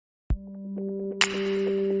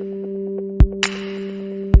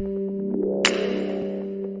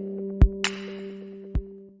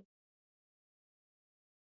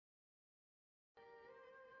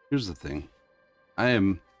Here's the thing.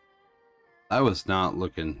 I was not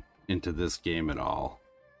looking into this game at all.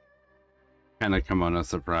 Kind of come on a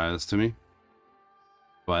surprise to me.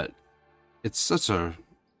 But it's such a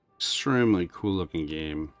extremely cool looking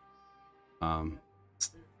game.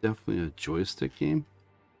 It's definitely a joystick game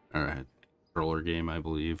or a controller game, I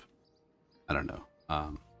believe. I don't know.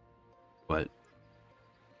 But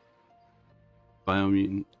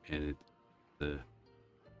Biomutant and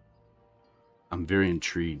I'm very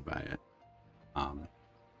intrigued by it. And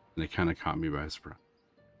it kind of caught me by surprise.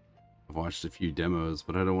 I've watched a few demos,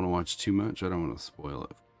 but I don't want to watch too much. I don't want to spoil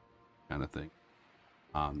it, kind of thing.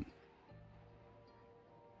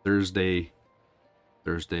 Thursday,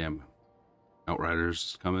 Outriders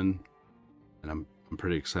is coming, and I'm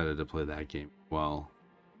pretty excited to play that game as well.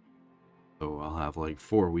 So I'll have like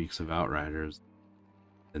 4 weeks of Outriders,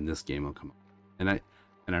 and this game will come up. And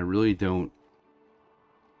I really don't.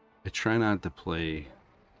 I try not to play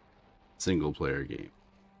single player game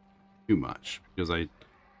too much because I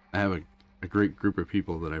have a great group of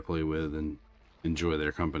people that I play with and enjoy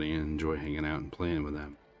their company and enjoy hanging out and playing with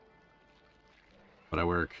them. But I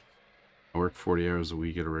work 40 hours a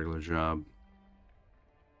week at a regular job.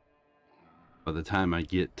 By the time I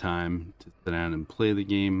get time to sit down and play the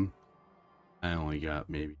game, I only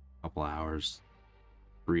got maybe a couple hours,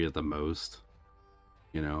 3 at the most,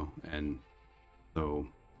 and so,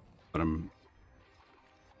 but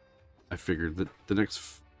I figured that the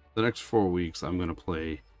next 4 weeks I'm gonna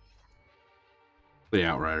play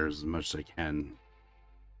Outriders as much as I can,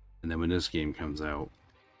 and then when this game comes out,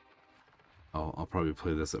 I'll probably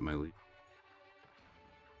play this at my leisure.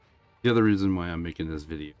 The other reason why I'm making this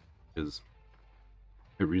video is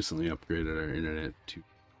I recently upgraded our internet to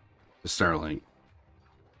Starlink,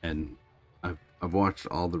 and I've watched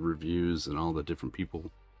all the reviews and all the different people.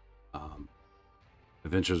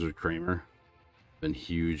 Adventures with Kramer been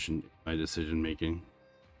huge in my decision making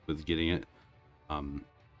with getting it.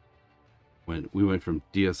 When we went from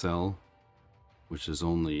DSL, which is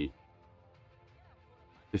only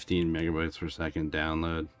 15 megabytes per second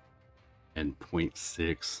download and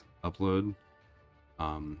 0.6 upload,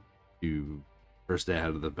 to first day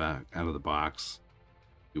out of the box,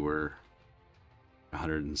 we were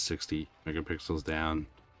 160 megapixels down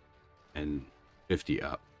and 50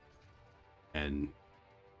 up, and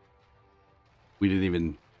we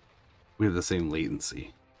have the same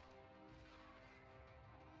latency.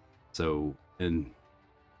 So, and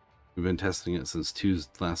we've been testing it since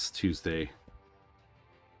last Tuesday,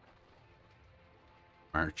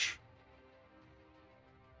 March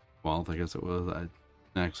 12th, I guess it was. I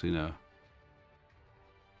actually know.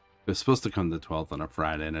 It was supposed to come the 12th on a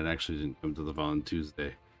Friday, and it actually didn't come to the phone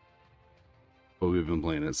Tuesday. But we've been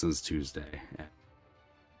playing it since Tuesday, and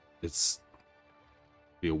it's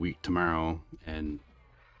be a week tomorrow, and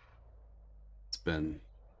it's been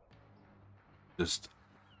just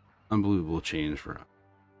unbelievable change for us.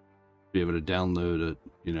 Be able to download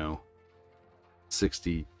a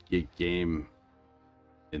 60 gig game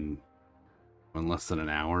in less than an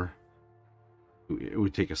hour. It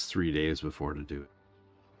would take us 3 days before to do it.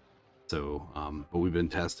 So, but we've been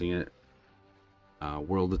testing it.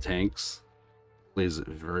 World of Tanks plays it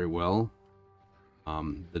very well.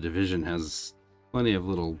 The Division has plenty of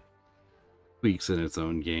little tweaks in its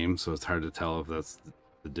own game, so it's hard to tell if that's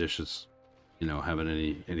the dish is, having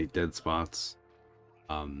any dead spots.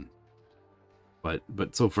 But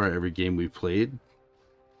so far, every game we played,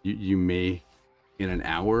 you may, in an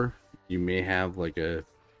hour, you may have like I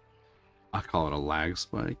call it a lag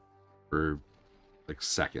spike for like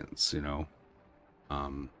seconds,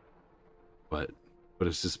 but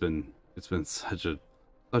it's been such an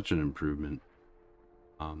improvement.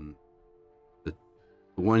 The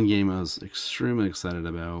one game I was extremely excited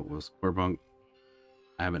about was Corepunk.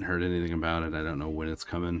 I haven't heard anything about it. I don't know when it's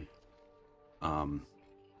coming.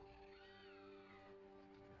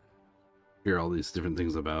 Hear all these different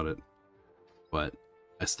things about it, but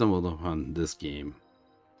I stumbled upon this game,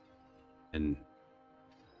 and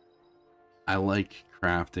I like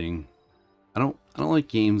crafting. I don't like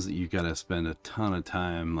games that you gotta spend a ton of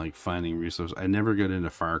time like finding resources. I never got into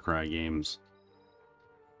Far Cry games.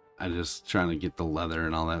 I just trying to get the leather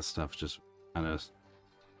and all that stuff. Just kind of,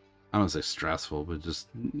 I don't want to say stressful, but just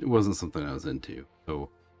it wasn't something I was into. So,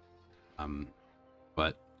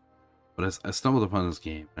 but I stumbled upon this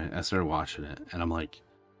game. I started watching it, and I'm like,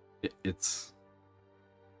 it's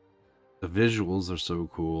the visuals are so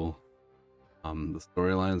cool. The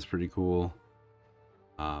storyline's pretty cool.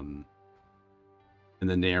 And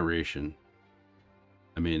the narration.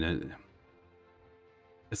 I mean,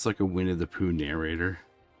 it's like a Winnie the Pooh narrator,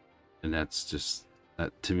 and that's just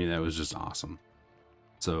that to me. That was just awesome.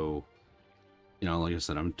 So, you know, like I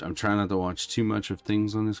said, I'm trying not to watch too much of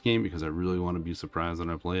things on this game because I really want to be surprised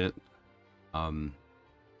when I play it. Our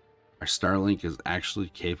Starlink is actually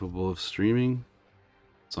capable of streaming,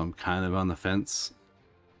 so I'm kind of on the fence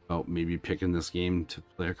about maybe picking this game to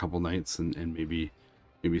play a couple nights and maybe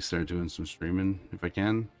start doing some streaming if I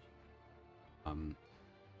can. You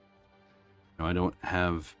know, I don't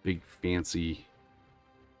have big fancy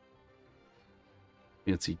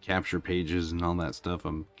capture pages and all that stuff.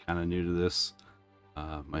 I'm kind of new to this.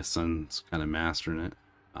 My son's kind of mastering it.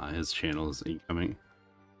 His channel is incoming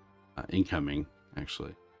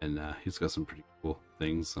actually, and he's got some pretty cool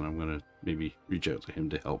things, and I'm gonna maybe reach out to him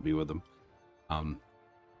to help me with them.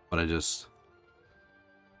 But I just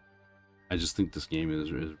think this game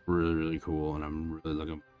is really cool, and I'm really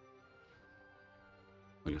looking.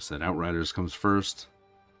 Like I said, Outriders comes first.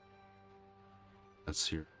 That's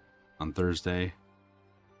here on Thursday.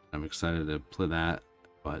 I'm excited to play that,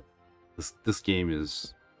 but this game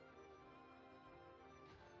is,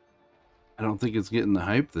 I don't think it's getting the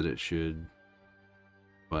hype that it should,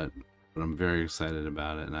 but I'm very excited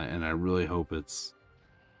about it, and I really hope it's,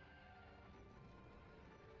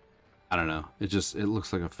 I don't know, it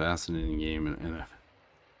looks like a fascinating game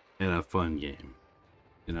and a fun game,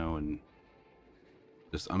 you know, and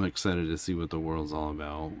just I'm excited to see what the world's all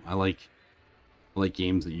about. I like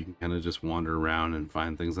games that you can kind of just wander around and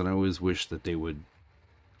find things, and I always wish that they would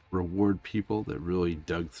reward people that really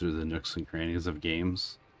dug through the nooks and crannies of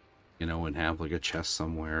games, you know, and have like a chest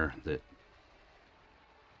somewhere that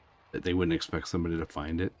they wouldn't expect somebody to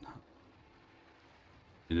find it.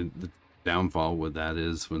 And the downfall with that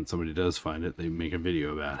is when somebody does find it, they make a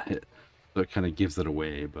video about it, so it kind of gives it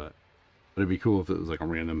away. But it'd be cool if it was like a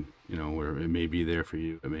random, you know, where it may be there for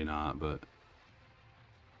you, it may not, but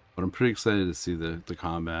I'm pretty excited to see the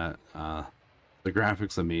combat. The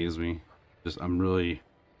graphics amaze me. I'm really,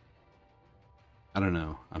 I don't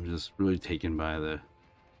know, I'm just really taken by the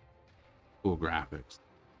cool graphics,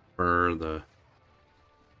 for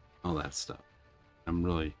all that stuff. I'm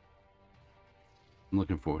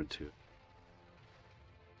looking forward to it.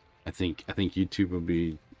 I think YouTube will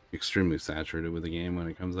be extremely saturated with the game when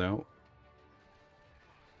it comes out.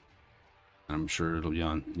 I'm sure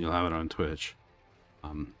you'll have it on Twitch.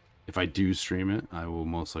 If I do stream it, I will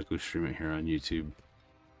most likely stream it here on YouTube.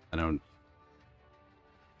 I don't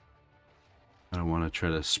want to try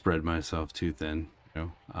to spread myself too thin,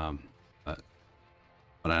 you know. But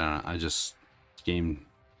I don't know. This game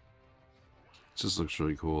just looks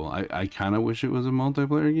really cool. I kind of wish it was a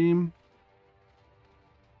multiplayer game,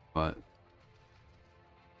 but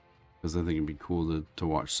because I think it'd be cool to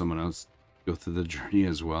watch someone else go through the journey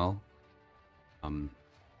as well.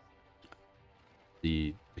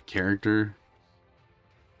 The character,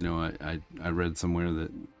 you know, I read somewhere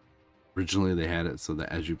that originally they had it so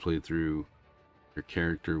that as you play through, your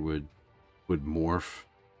character would morph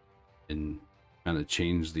and kind of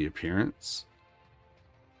change the appearance.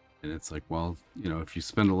 And it's like, well, you know, if you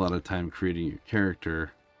spend a lot of time creating your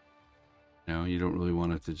character, you know, you don't really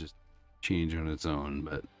want it to just change on its own.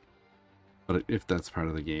 But if that's part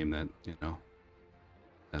of the game, that, you know,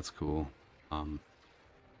 that's cool. But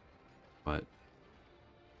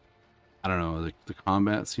I don't know, the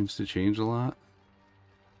combat seems to change a lot.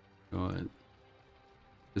 You know,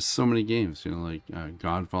 there's so many games, you know, like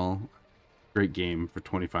Godfall, great game for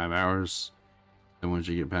 25 hours. And once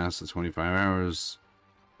you get past the 25 hours,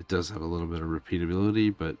 it does have a little bit of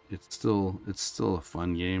repeatability, but it's still a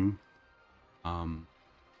fun game.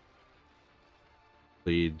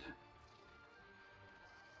 Played,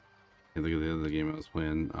 I think of the other game I was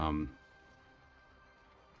playing.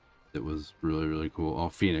 It was really cool. Oh,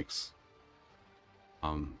 Phoenix.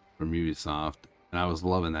 From Ubisoft, and I was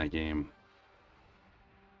loving that game.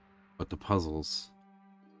 But the puzzles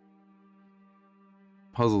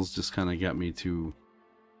just kind of got me to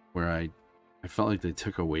where I felt like they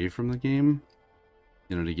took away from the game,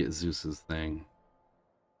 you know, to get Zeus's thing.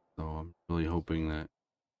 So I'm really hoping that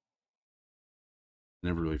I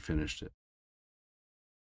never really finished it.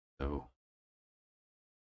 So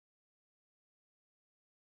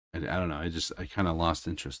I don't know. I kind of lost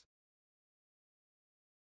interest.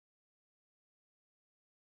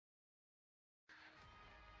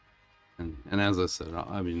 And as I said,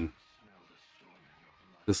 I mean,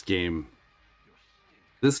 this game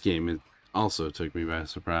it also took me by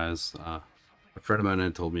surprise. A friend of mine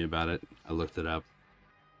had told me about it. I looked it up.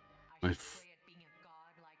 My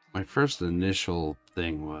first initial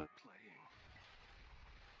thing was,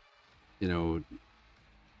 you know,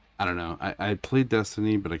 I don't know. I played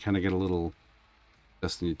Destiny, but I kind of get a little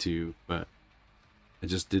Destiny 2, but I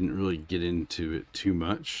just didn't really get into it too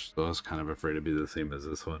much, so I was kind of afraid it'd be the same as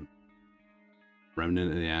this one.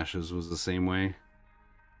 Remnant of the Ashes was the same way.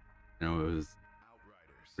 You know, it was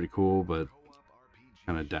pretty cool, but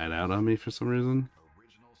kind of died out on me for some reason.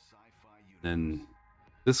 Then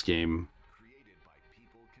this game,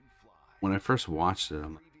 when I first watched it,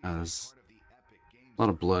 I'm like, there's a lot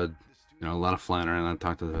of blood, you know, a lot of flying around. I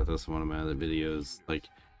talked about this in one of my other videos. Like,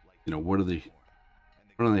 you know, what are they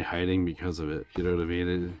hiding because of it? You know what I mean?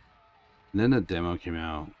 And then the demo came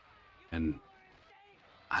out, and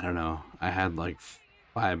I don't know. I had like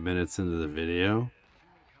 5 minutes into the video.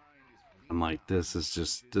 I'm like, this is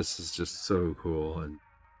just so cool and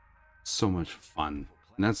so much fun.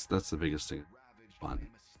 And that's the biggest thing. Fun.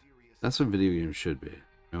 That's what video games should be.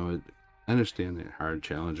 You know, I understand they're hard,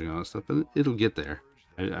 challenging, all that stuff, but it'll get there.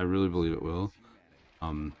 I really believe it will.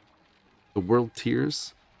 The world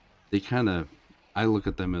tiers, they kind of, I look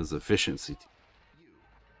at them as efficiency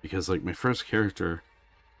because like my first character,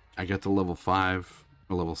 I got to level 5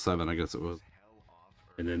 or level 7, I guess it was,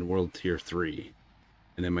 and then world tier 3,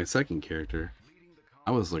 and then my second character,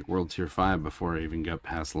 I was like world tier 5 before I even got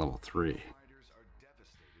past level 3.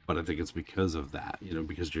 But I think it's because of that, you know,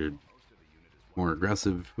 because you're more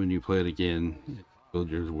aggressive when you play it again, build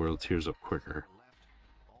your world tiers up quicker.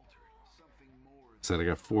 Said I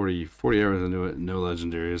got 40 hours into it, no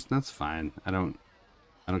legendaries. That's fine. I don't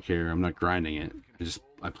care. I'm not grinding it.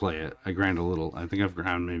 I play it. I grind a little. I think I've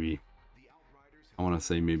ground maybe, I want to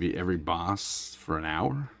say maybe every boss for an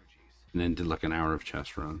hour, and then did like an hour of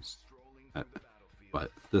chest runs.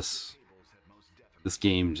 But this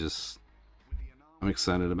game just, I'm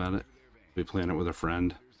excited about it. We're playing it with a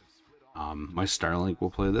friend. My Starlink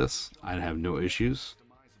will play this. I'd have no issues.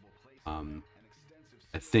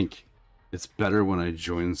 I think it's better when I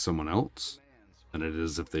join someone else than it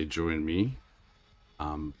is if they join me.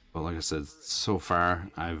 But like I said, so far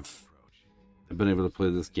I've been able to play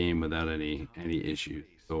this game without any issues.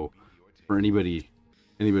 So for anybody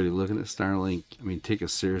looking at Starlink, I mean, take a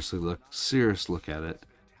serious look at it.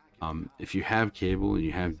 If you have cable and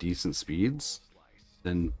you have decent speeds,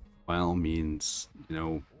 then by all means, you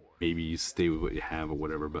know, maybe you stay with what you have or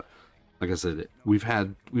whatever. But like I said, we've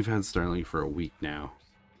had Starlink for a week now,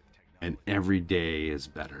 and every day is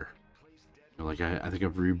better. You know, like I think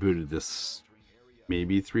I've rebooted this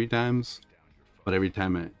maybe 3 times, but every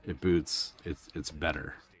time it boots, it's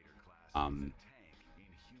better.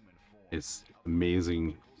 It's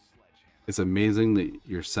amazing. It's amazing that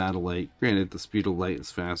your satellite, granted the speed of light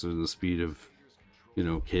is faster than the speed of, you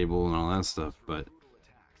know, cable and all that stuff, but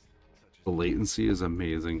the latency is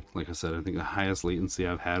amazing. Like I said, I think the highest latency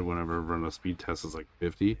I've had whenever I've run a speed test is like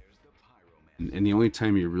 50. And the only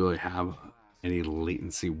time you really have any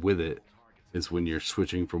latency with it is when you're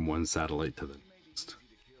switching from one satellite to the next.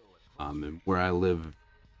 And where I live,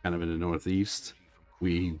 kind of in the northeast,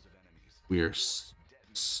 there's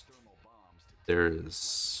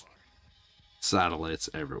satellites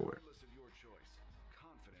everywhere.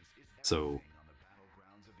 So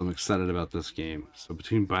I'm excited about this game. So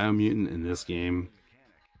between Biomutant and this game,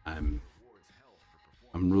 I'm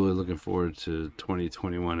really looking forward to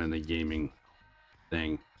 2021 and the gaming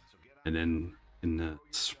thing. And then in the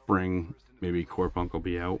spring, maybe Corepunk will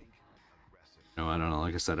be out. You know, I don't know.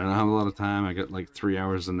 Like I said, I don't have a lot of time. I got like 3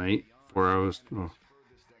 hours a night, 4 hours,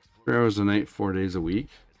 3 hours a night, 4 days a week,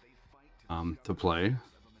 to play.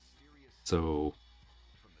 So,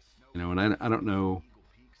 you know, and I don't know.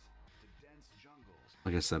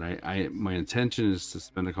 Like I said, my intention is to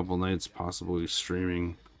spend a couple nights possibly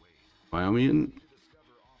streaming Biomutant,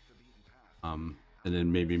 and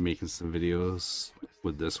then maybe making some videos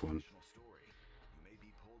with this one.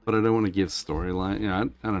 But I don't want to give storyline. You know,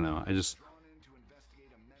 I don't know.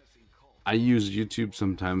 I use YouTube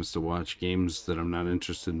sometimes to watch games that I'm not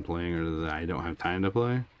interested in playing or that I don't have time to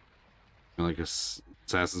play. You know, like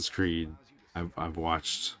Assassin's Creed. I've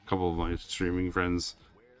watched a couple of my streaming friends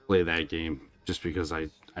play that game just because I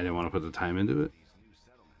didn't want to put the time into it.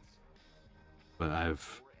 But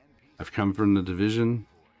I've come from the Division,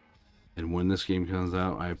 and when this game comes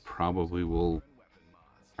out, I probably will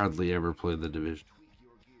hardly ever play the Division.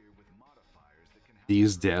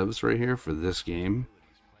 These devs right here for this game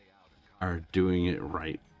are doing it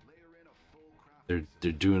right. They're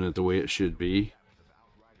doing it the way it should be.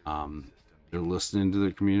 They're listening to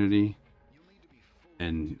the community,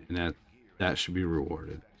 and that should be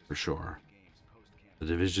rewarded for sure. The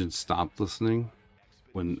Division stopped listening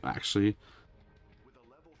when actually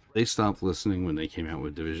they stopped listening when they came out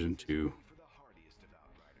with Division 2.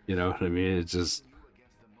 You know what I mean? It's just,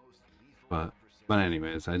 but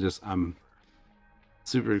anyways, I'm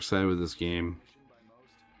super excited with this game.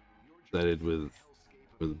 Excited with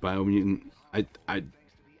with Biomutant. It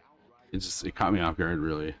caught me off guard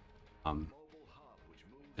really. Um,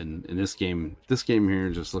 and in this game here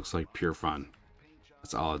just looks like pure fun.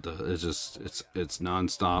 That's all it does. It's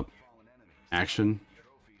nonstop action,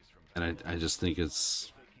 and I just think I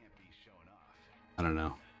don't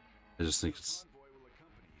know. I just think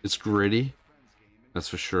it's gritty. That's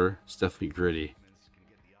for sure. It's definitely gritty,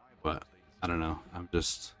 but I don't know. I'm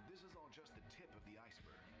just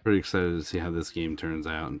pretty excited to see how this game turns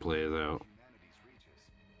out and plays out.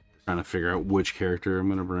 Trying to figure out which character I'm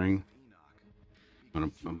gonna bring.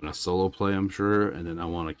 I'm gonna solo play, I'm sure, and then I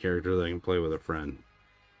want a character that I can play with a friend.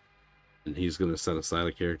 And he's gonna set aside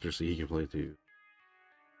a character so he can play too.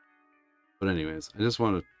 But anyways, I just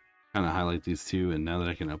want to kind of highlight these two, and now that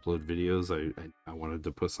I can upload videos, I wanted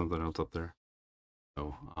to put something else up there.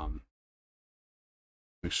 So I'm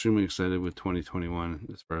extremely excited with 2021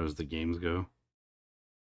 as far as the games go,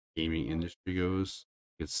 gaming industry goes.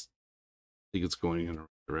 I think it's going in the right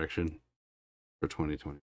direction for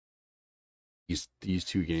 2020. These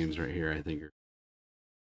two games right here, I think, are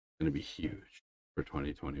going to be huge for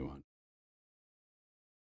 2021.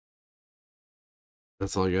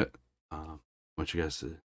 That's all I got. I want you guys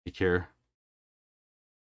to take care.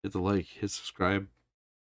 Hit the like, hit subscribe.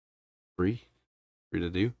 Free to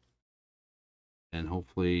do. And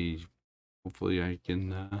hopefully I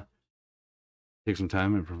can take some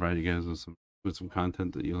time and provide you guys with some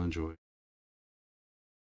content that you'll enjoy.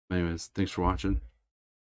 Anyways, thanks for watching.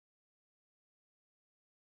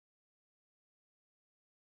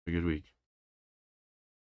 Have a good week.